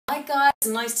guys,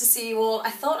 nice to see you all.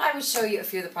 I thought I would show you a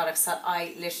few of the products that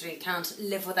I literally can't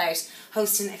live without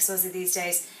hosting Xpose these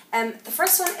days. The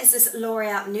first one is this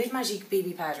L'Oreal Nude Magic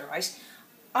BB powder, right?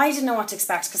 I didn't know what to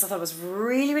expect because I thought it was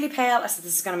really pale. I said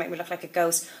this is going to make me look like a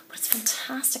ghost, but it's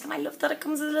fantastic, and I love that it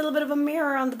comes with a little bit of a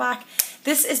mirror on the back.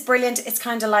 This is brilliant. It's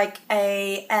kind of like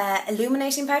a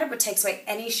illuminating powder but takes away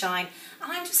any shine, and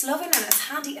I'm just loving it. It's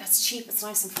handy, it's cheap, it's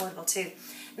nice and affordable too.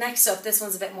 Next up, this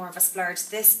one's a bit more of a splurge.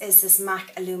 This is this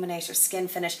MAC Illuminator Skin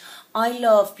Finish. I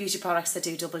love beauty products that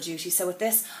do double duty. So with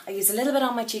this, I use a little bit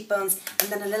on my cheekbones and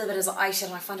then a little bit as eyeshadow,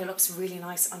 and I find it looks really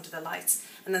nice under the lights.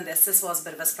 And then this was a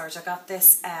bit of a splurge. I got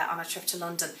this on a trip to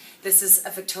London. This is a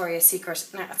Victoria's Secret.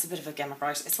 Now, it's a bit of a gimmick,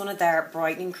 right? It's one of their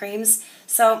brightening creams.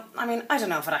 So, I mean, I don't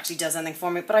know if it actually does anything for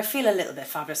me, but I feel a little bit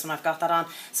fabulous when I've got that on.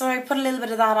 So I put a little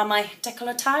bit of that on my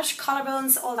décolletage,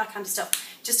 collarbones, all that kind of stuff,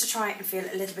 just to try and feel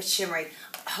a little bit shimmery.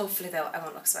 Hopefully though, I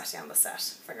won't look sweaty on the set.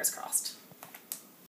 Fingers crossed.